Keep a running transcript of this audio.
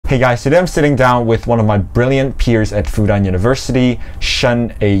Hey guys, today I'm sitting down with one of my brilliant peers at Fudan University,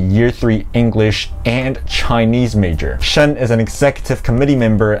 Shen, a Year 3 English and Chinese major. Shen is an executive committee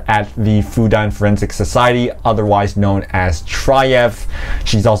member at the Fudan Forensic Society, otherwise known as TRIEF.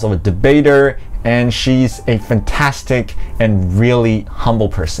 She's also a debater, and she's a fantastic and really humble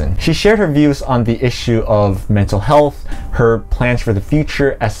person. She shared her views on the issue of mental health, her plans for the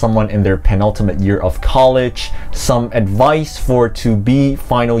future as someone in their penultimate year of college, some advice for to-be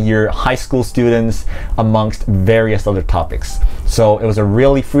final year high school students, amongst various other topics. So it was a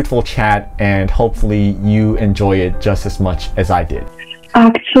really fruitful chat, and hopefully you enjoy it just as much as I did.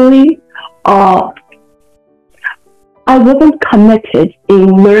 Actually, I wasn't committed in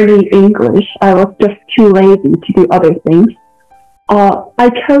learning English. I was just too lazy to do other things. I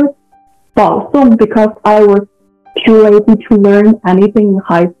chose Baosong because I was too lazy to learn anything in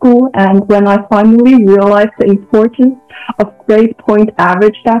high school, and when I finally realized the importance of grade point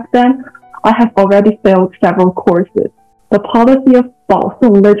average back then, I have already failed several courses. The policy of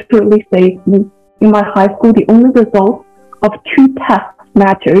Baosong literally saved me. In my high school, the only result of 2 tests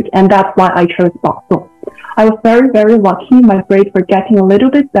mattered, and that's why I chose Baosong. I was very lucky. My grades were getting a little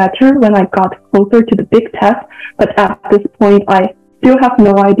bit better when I got closer to the big test, but at this point, I still have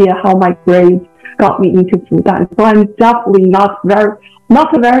no idea how my grades got me into Fudan. So I'm definitely not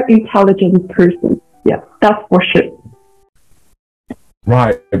a very intelligent person. Yeah, that's for sure.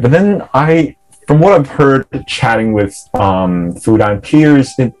 Right, but then from what I've heard chatting with Fudan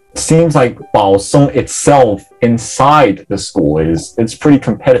peers, it seems like Baosong itself inside the school it's pretty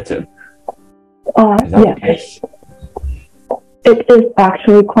competitive. Yes. It is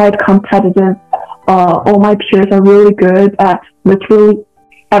actually quite competitive. All my peers are really good at literally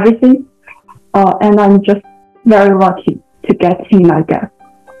everything. And I'm just very lucky to get in, I guess.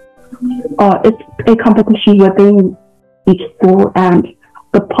 It's a competition within each school, and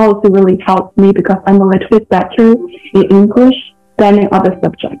the policy really helps me because I'm a little bit better in English than in other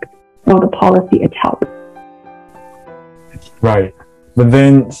subjects. So the policy, it helps. Right. But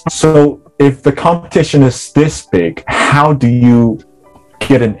then, so if the competition is this big, how do you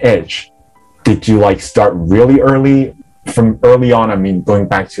get an edge? Did you start really early? From early on, I mean, going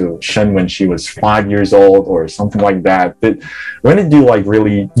back to Shen when she was 5 years old or something like that. When did you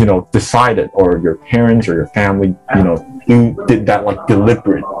really, decide it, or your parents or your family, you did that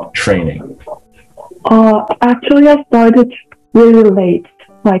deliberate training? Actually, I started really late,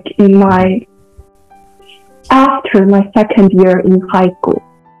 after my second year in high school.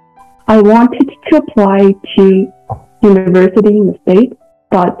 I wanted to apply to university in the States,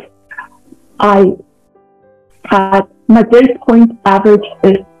 but my grade point average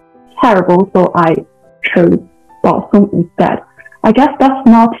is terrible, so I chose Baosong instead. I guess that's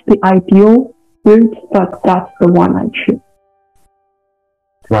not the ideal route, but that's the one I chose.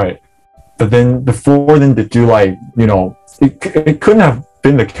 Right. But then before then, did you it couldn't have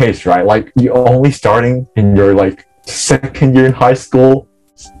been the case, right? You only starting in your second year in high school.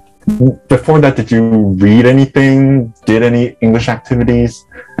 Before that, did you read anything? Did any English activities?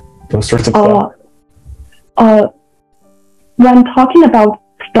 Those sorts of stuff? When talking about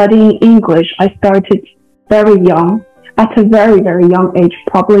studying English, I started very young, at a very young age,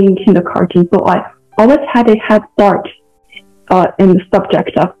 probably in kindergarten. So I always had a head start in the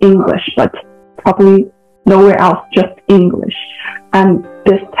subject of English, but probably nowhere else, just English. And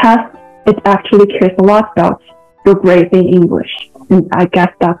this test, it actually cares a lot about your grades in English. And I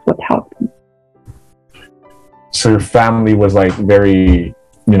guess that's what helped me. So your family was very,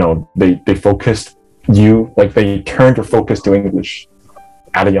 they focused you, they turned your focus to English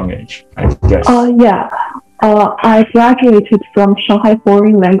at a young age, I guess. Yeah. I graduated from Shanghai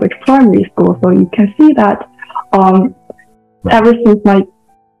Foreign Language Primary School, so you can see that ever since my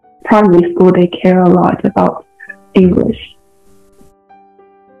primary school, they care a lot about English.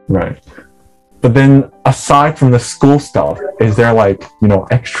 Right. But then, aside from the school stuff, is there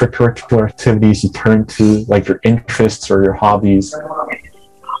extracurricular activities you turn to, your interests or your hobbies?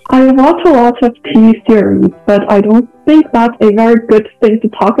 I watch a lot of TV series, but I don't think that's a very good thing to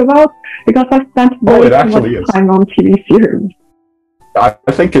talk about because I spent way too much time on TV series. I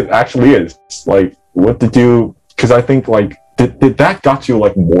think it actually is. What did you? Because I think did that got you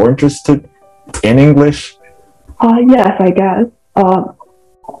more interested in English? Yes, I guess.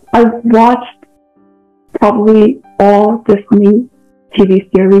 I watched probably all Disney TV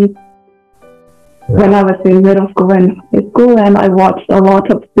series when I was in middle school and high school, and I watched a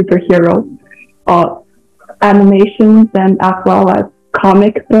lot of superhero animations, and as well as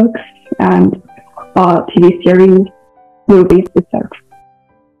comic books and TV series, movies, etc.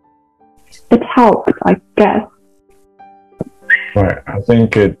 It helps, I guess. Right. I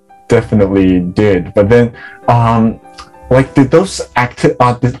think it definitely did. But then, like, did those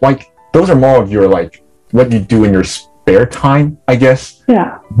those are more of your like what you do in your spare time, I guess.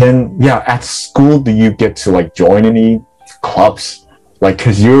 Yeah. Then, yeah, at school, do you get to like join any clubs? Like,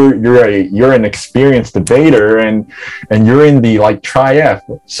 cause you're an experienced debater and you're in the like tri-F,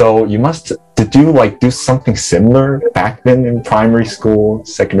 so you must did you like do something similar back then in primary school,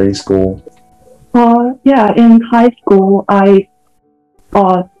 secondary school? Yeah, in high school, I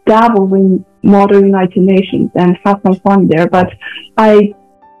dabbled in Model United Nations and have some fun there, but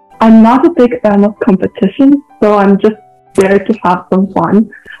I'm not a big fan of competition, so I'm just there to have some fun.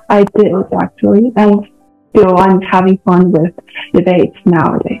 I did actually, and still I'm having fun with debates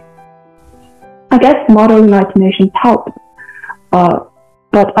nowadays. I guess Model United Nations helped,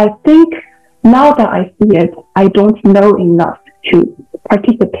 but I think now that I see it, I don't know enough to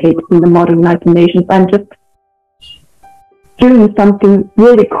participate in the Model United Nations. I'm just doing something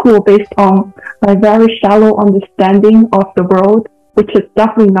really cool based on my very shallow understanding of the world, which is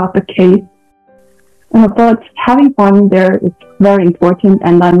definitely not the case. But having fun there is very important,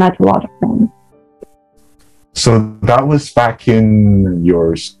 and I met a lot of friends. So that was back in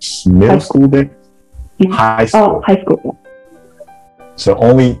your middle school days? Yeah. High school? Oh, high school, yeah. So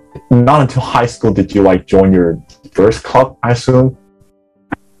not until high school did you like join your first club, I assume?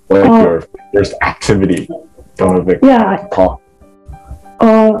 Like your first activity? Don't know if it's called.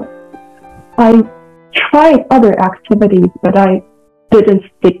 I tried other activities, but I didn't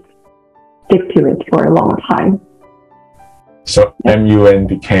stick to it for a long time. So MUN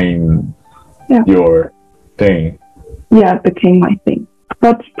became your thing? Yeah, it became my thing.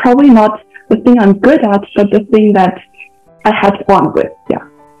 But probably not the thing I'm good at, but the thing that I had fun with, yeah.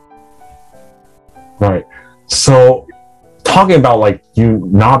 Right. So talking about like you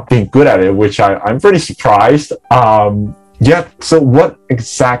not being good at it, which I'm pretty surprised. Yeah, so what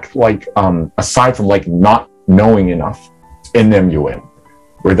exact like aside from like not knowing enough in MUN,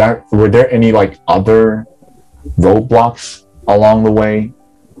 were there any like other roadblocks along the way?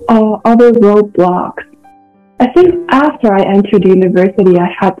 Other roadblocks. I think after I entered university, I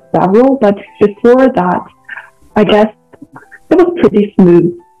had several, but before that, I guess it was pretty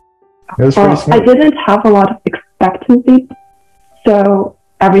smooth. It was pretty smooth. I didn't have a lot of expectancy, so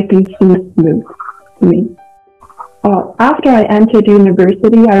everything seemed smooth to me. After I entered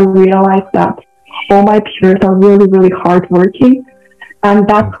university, I realized that all my peers are really, really hardworking, and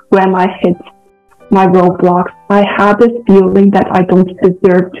that's when I hit my roadblocks. I had this feeling that I don't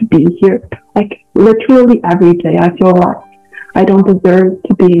deserve to be here. Like literally every day, I feel like I don't deserve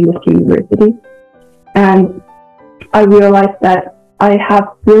to be in this university. And I realized that I have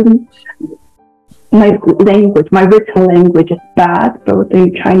really, my written language is bad, both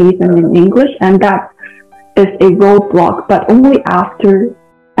in Chinese and in English, and that is a roadblock, but only after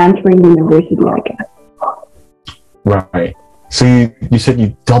entering university, I guess. Right. So you said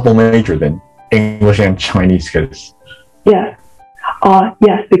you double major then, English and Chinese, because yes,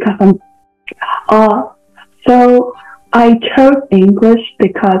 because so I chose English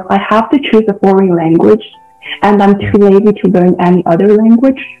because I have to choose a foreign language, and I'm too lazy to learn any other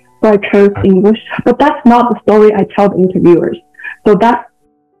language, so I chose English. But that's not the story I tell the interviewers. So that's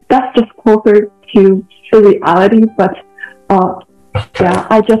just closer to the reality. But yeah,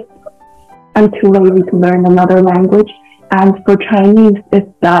 I'm too lazy to learn another language. And for Chinese,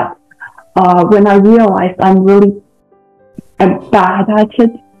 it's that when I realized I'm bad at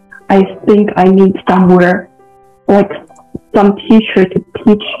it, I think I need somewhere, like some teacher to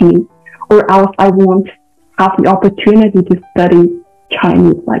teach me, or else I won't have the opportunity to study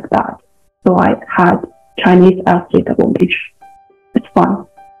Chinese like that. So I had Chinese as a double major. It's fun.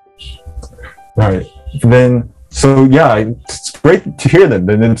 Right. Then, so yeah, it's great to hear that.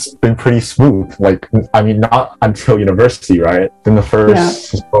 Then it's been pretty smooth. Like, I mean, not until university, right? Then the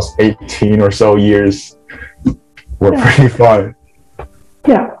first 18 or so years were pretty fun.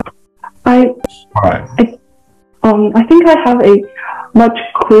 Yeah. I think I have a much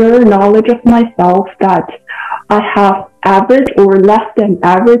clearer knowledge of myself that I have average or less than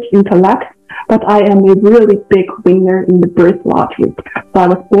average intellect, but I am a really big winner in the birth lottery. So I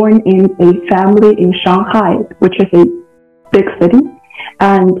was born in a family in Shanghai, which is a big city,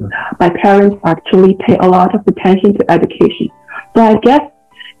 and my parents actually pay a lot of attention to education. So I guess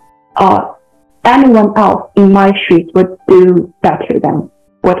anyone else in my shoes would do better than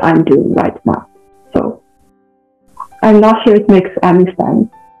what I'm doing right now. So I'm not sure it makes any sense.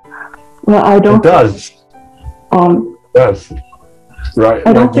 Well, I don't. It does. It does. Right.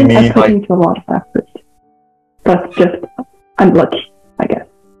 I don't think I put into a lot of effort. That's just, I'm lucky, I guess.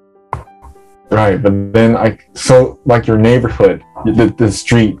 Right, but then so like your neighborhood, the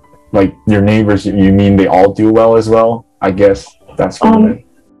street, like your neighbors, you mean they all do well as well? I guess that's what you meant.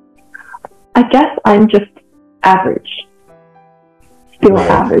 I guess I'm just average. Still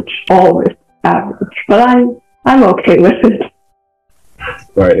average, always average. But I'm okay with it.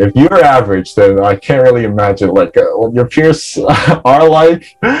 Right. If you're average, then I can't really imagine like what your peers are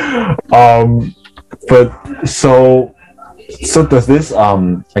like. But so does this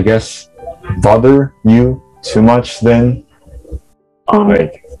I guess bother you too much then?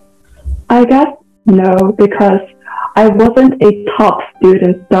 I guess no, because I wasn't a top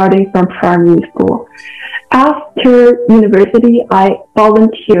student starting from primary school. After university, I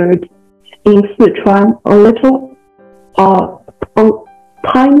volunteered in Sichuan,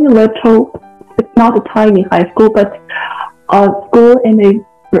 tiny little, it's not a tiny high school, but a school in a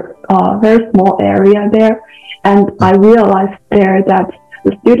very small area there. And I realized there that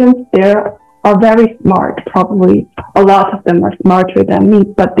the students there are very smart. Probably a lot of them are smarter than me,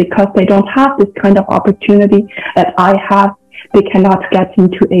 but because they don't have this kind of opportunity that I have, they cannot get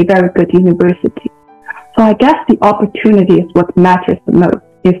into a very good university. So I guess the opportunity is what matters the most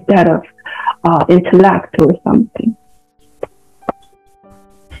instead of intellect or something.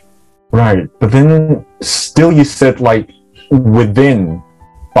 Right, but then still you said like within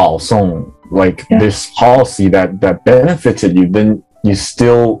Baosong, like this policy that benefited you, then you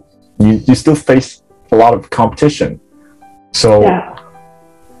still face a lot of competition. So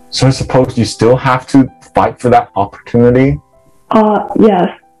I suppose you still have to fight for that opportunity? Yes.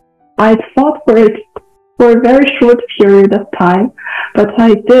 I fought for it for a very short period of time, but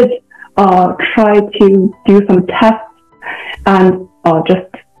I did try to do some tests and just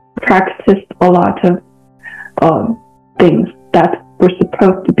practiced a lot of things that were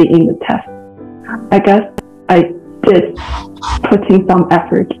supposed to be in the test. I guess I did put in some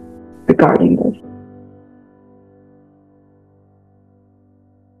effort regarding this.